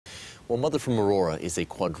Well, mother from Aurora is a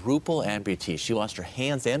quadruple amputee. She lost her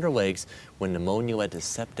hands and her legs when pneumonia led to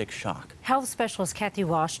septic shock. Health specialist Kathy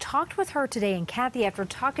Walsh talked with her today. And Kathy, after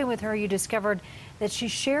talking with her, you discovered that she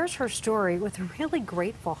shares her story with a really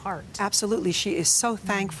grateful heart. Absolutely. She is so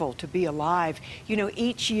thankful to be alive. You know,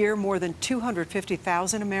 each year more than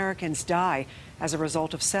 250,000 Americans die as a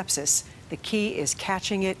result of sepsis. The key is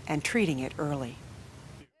catching it and treating it early.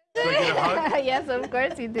 Yes, of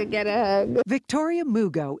course you did get a hug. Victoria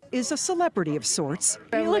Mugo is a celebrity of sorts.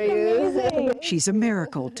 You look amazing. She's a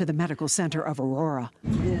miracle to the medical center of Aurora.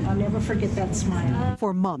 I'll never forget that smile.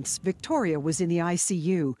 For months, Victoria was in the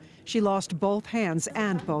ICU. She lost both hands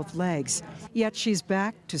and both legs. Yet she's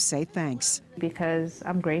back to say thanks. Because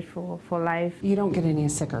I'm grateful for life. You don't get any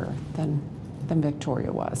sicker than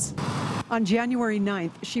Victoria was. On January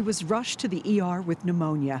 9th, she was rushed to the ER with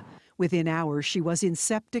pneumonia. Within hours, she was in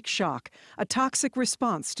septic shock, a toxic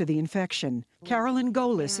response to the infection. Carolyn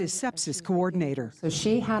Golis is sepsis coordinator. So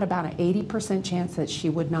she had about an 80% chance that she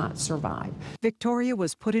would not survive. Victoria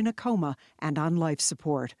was put in a coma and on life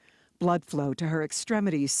support. Blood flow to her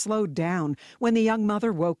extremities slowed down. When the young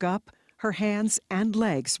mother woke up, her hands and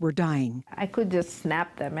legs were dying. I could just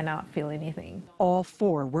snap them and not feel anything. All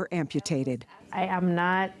four were amputated. I am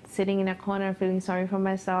not sitting in a corner feeling sorry for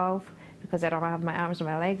myself because I don't have my arms or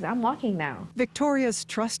my legs. I'm walking now. Victoria's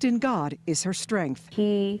trust in God is her strength.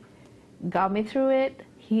 He got me through it.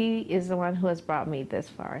 He is the one who has brought me this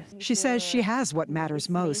far. She says she has what matters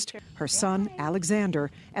most, her son,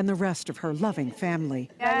 Alexander, and the rest of her loving family.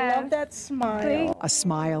 I love that smile. A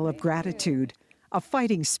smile of gratitude, a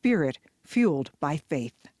fighting spirit fueled by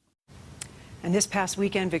faith. And this past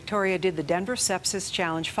weekend, Victoria did the Denver Sepsis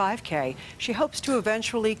Challenge 5K. She hopes to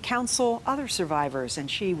eventually counsel other survivors,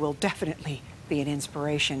 and she will definitely be an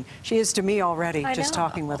inspiration. She is to me already, just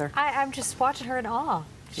talking with her. I'm just watching her in awe.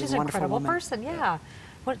 She's an a wonderful incredible woman. person, yeah.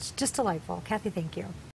 Well, it's just delightful. Kathy, thank you.